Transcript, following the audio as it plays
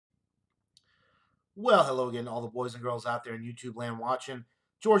Well, hello again, all the boys and girls out there in YouTube land watching.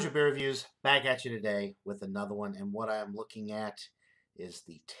 Georgia Beer Reviews back at you today with another one. And what I am looking at is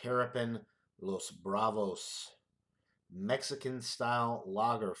the Terrapin Los Bravos Mexican style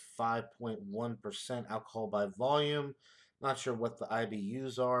lager, 5.1% alcohol by volume. Not sure what the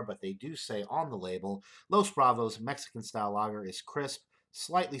IBUs are, but they do say on the label Los Bravos Mexican style lager is crisp,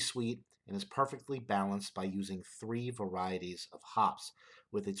 slightly sweet, and is perfectly balanced by using three varieties of hops.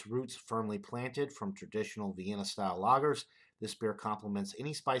 With its roots firmly planted from traditional Vienna style lagers, this beer complements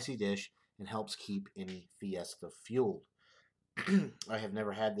any spicy dish and helps keep any fiesta fueled. I have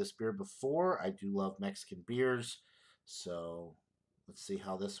never had this beer before. I do love Mexican beers, so let's see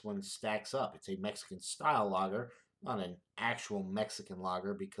how this one stacks up. It's a Mexican style lager, not an actual Mexican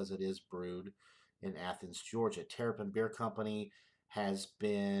lager because it is brewed in Athens, Georgia. Terrapin Beer Company has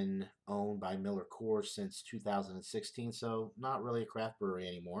been owned by MillerCoors since 2016, so not really a craft brewery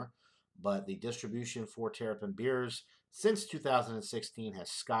anymore. But the distribution for Terrapin beers since 2016 has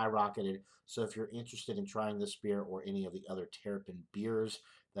skyrocketed. So if you're interested in trying this beer or any of the other Terrapin beers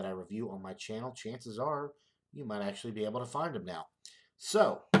that I review on my channel, chances are you might actually be able to find them now.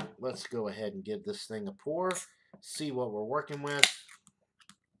 So let's go ahead and give this thing a pour, see what we're working with.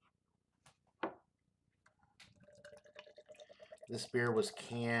 This beer was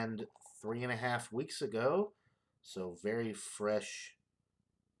canned 3.5 weeks ago, so very fresh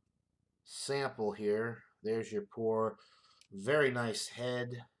sample here. There's your pour. Very nice head,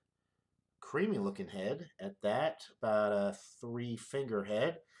 creamy looking head at that, about a 3-finger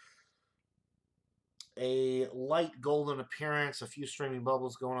head. A light golden appearance, a few streaming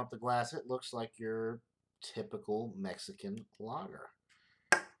bubbles going up the glass. It looks like your typical Mexican lager.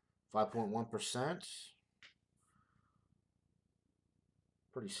 5.1%.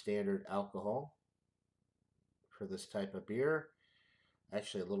 Pretty standard alcohol for this type of beer.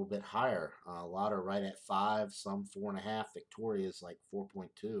 Actually, a little bit higher. A lot are right at 5, some 4.5. Victoria is like 4.2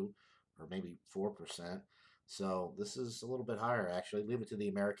 or maybe 4%. So this is a little bit higher, actually. Leave it to the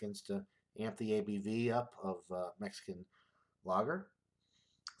Americans to amp the ABV up of Mexican lager.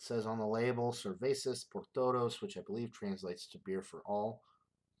 It says on the label, Cervezas por Todos, which I believe translates to beer for all.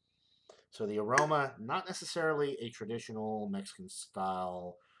 So the aroma, not necessarily a traditional Mexican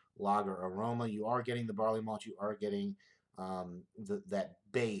style lager aroma. You are getting the barley malt. You are getting that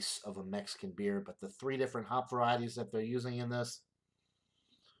base of a Mexican beer. But the 3 different hop varieties that they're using in this,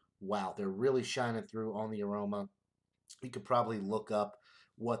 wow, they're really shining through on the aroma. You could probably look up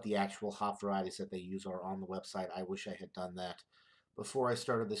what the actual hop varieties that they use are on the website. I wish I had done that before I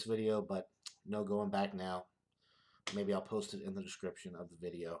started this video, but no going back now. Maybe I'll post it in the description of the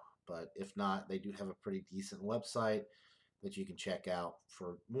video. But if not, they do have a pretty decent website that you can check out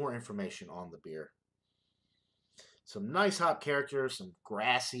for more information on the beer. Some nice hop character, some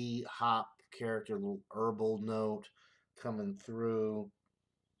grassy hop character, a little herbal note coming through.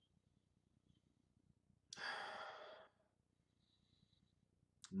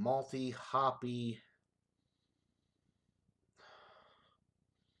 Malty, hoppy.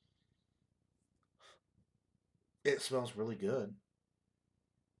 It smells really good.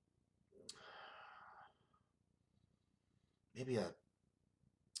 Maybe a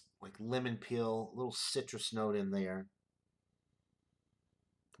like lemon peel, a little citrus note in there.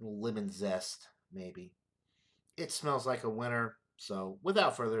 A little lemon zest, maybe. It smells like a winner. So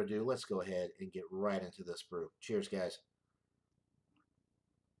without further ado, let's go ahead and get right into this brew. Cheers, guys.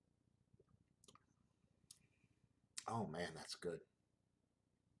 Oh man, that's good.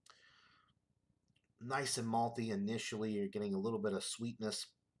 Nice and malty initially. You're getting a little bit of sweetness.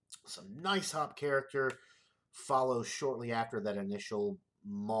 Some nice hop character follows shortly after that initial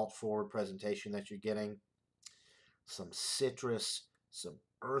malt forward presentation that you're getting. Some citrus, some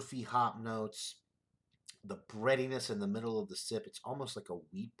earthy hop notes. The breadiness in the middle of the sip. It's almost like a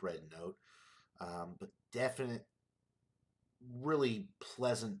wheat bread note, but definite, really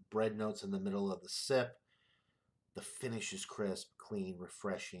pleasant bread notes in the middle of the sip. The finish is crisp, clean,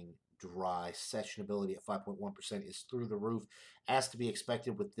 refreshing, dry. Sessionability at 5.1% is through the roof, as to be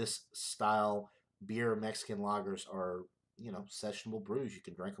expected with this style beer. Mexican lagers are, sessionable brews. You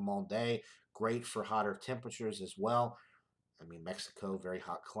can drink them all day. Great for hotter temperatures as well. I mean, Mexico, very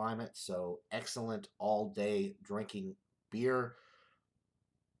hot climate, so excellent all day drinking beer.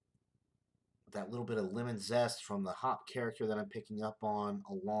 That little bit of lemon zest from the hop character that I'm picking up on,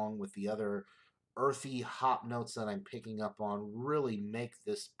 along with the other earthy hop notes that I'm picking up on, really make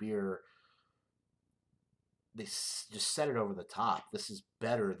this beer. They just set it over the top. This is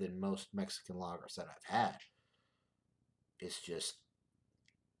better than most Mexican lagers that I've had.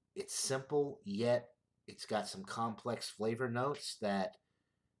 It's simple, yet it's got some complex flavor notes that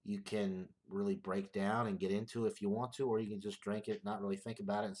you can really break down and get into if you want to, or you can just drink it, not really think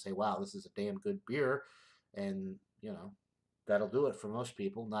about it, and say, wow, this is a damn good beer. And, that'll do it for most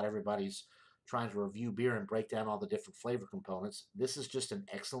people. Not everybody's trying to review beer and break down all the different flavor components. This is just an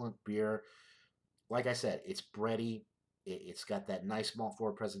excellent beer. Like I said, it's bready. It's got that nice malt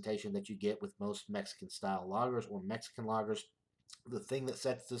forward presentation that you get with most Mexican style lagers or Mexican lagers. The thing that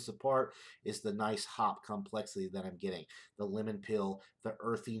sets this apart is the nice hop complexity that I'm getting. The lemon peel, the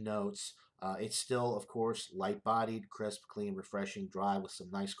earthy notes. It's still, of course, light bodied, crisp, clean, refreshing, dry with some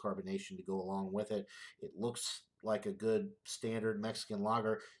nice carbonation to go along with it. It looks like a good standard Mexican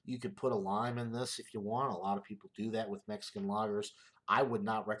lager. You could put a lime in this if you want. A lot of people do that with Mexican lagers. I would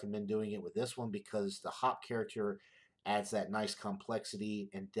not recommend doing it with this one because the hop character adds that nice complexity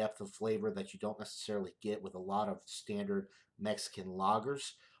and depth of flavor that you don't necessarily get with a lot of standard Mexican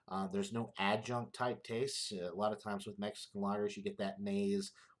lagers. There's no adjunct type tastes. A lot of times with Mexican lagers, you get that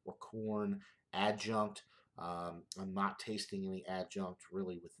maize or corn adjunct. I'm not tasting any adjunct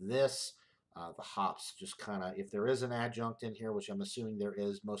really with this. The hops just kind of, if there is an adjunct in here, which I'm assuming there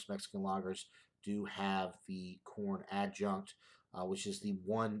is, most Mexican lagers do have the corn adjunct, which is the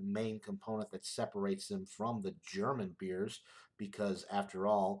one main component that separates them from the German beers, because after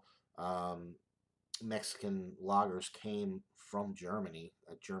all, Mexican lagers came from Germany.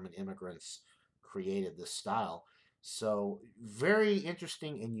 German immigrants created this style. So, very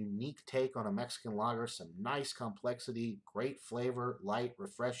interesting and unique take on a Mexican lager. Some nice complexity, great flavor, light,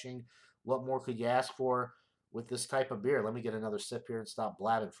 refreshing. What more could you ask for with this type of beer? Let me get another sip here and stop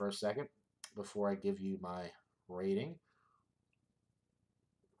blabbing for a second before I give you my rating.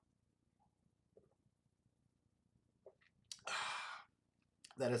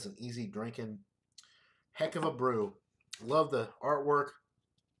 That is an easy drinking heck of a brew. Love the artwork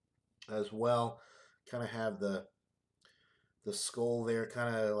as well. Kind of have the skull there,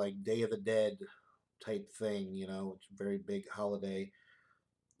 kind of like Day of the Dead type thing. It's a very big holiday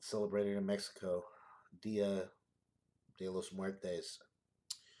celebrated in Mexico. Dia de los Muertes.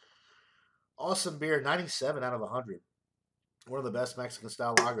 Awesome beer, 97 out of 100. One of the best Mexican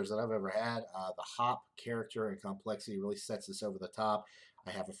style lagers that I've ever had. The hop character and complexity really sets this over the top.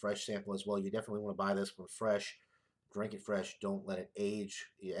 I have a fresh sample as well. You definitely want to buy this one fresh. Drink it fresh. Don't let it age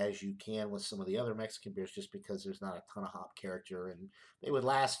as you can with some of the other Mexican beers, just because there's not a ton of hop character and they would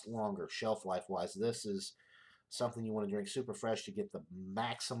last longer shelf life wise. This is something you want to drink super fresh to get the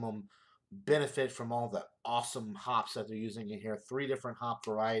maximum benefit from all the awesome hops that they're using in here. 3 different hop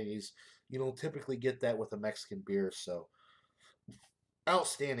varieties. You don't typically get that with a Mexican beer, so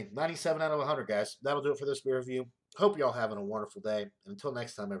outstanding. 97 out of 100, guys. That'll do it for this beer review. Hope y'all having a wonderful day. Until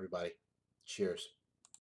next time, everybody. Cheers.